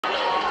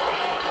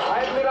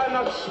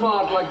not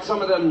smart like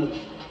some of them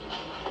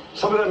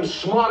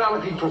smart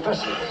alecky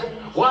professors,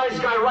 wise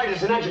guy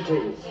writers and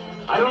agitators.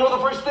 I don't know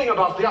the first thing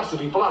about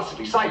theosophy,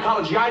 philosophy,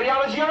 psychology,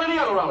 ideology, or any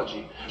other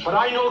ology. But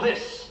I know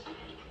this.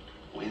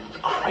 With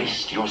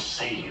Christ you're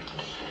saved.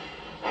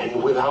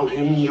 And without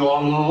him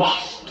you're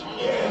lost.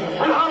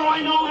 And how do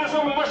I know there's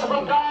a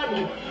merciful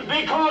God?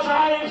 Because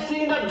I've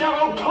seen the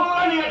devil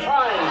plenty of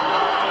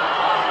times.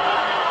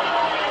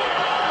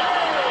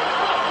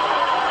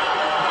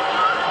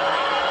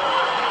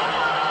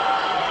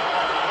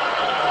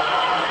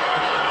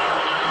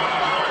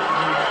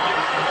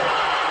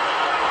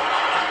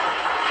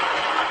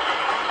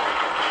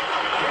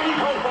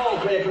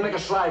 Player can make a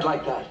slide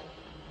like that.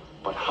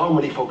 But how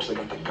many folks have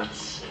got the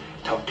guts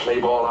to play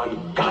ball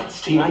on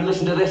God's team? And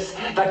listen to this,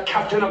 the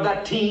captain of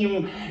that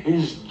team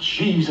is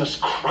Jesus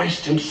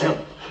Christ himself.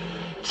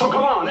 So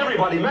come on,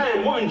 everybody,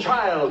 man, woman,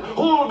 child,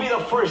 who will be the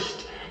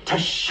first to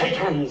shake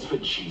hands for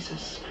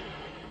Jesus?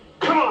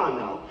 Come on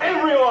now,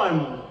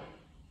 everyone!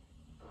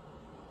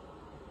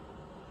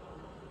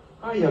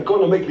 Are you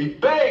gonna make me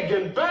beg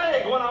and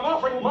beg when I'm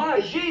offering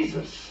my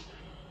Jesus?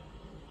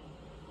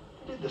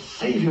 Did the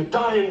Savior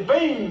die in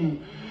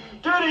vain?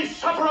 Did he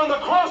suffer on the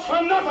cross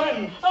for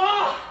nothing?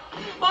 Oh,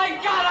 my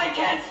God, I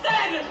can't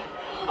stand it!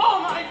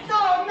 Oh, my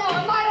God, no,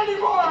 not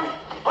anymore!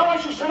 All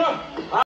right, you sinner.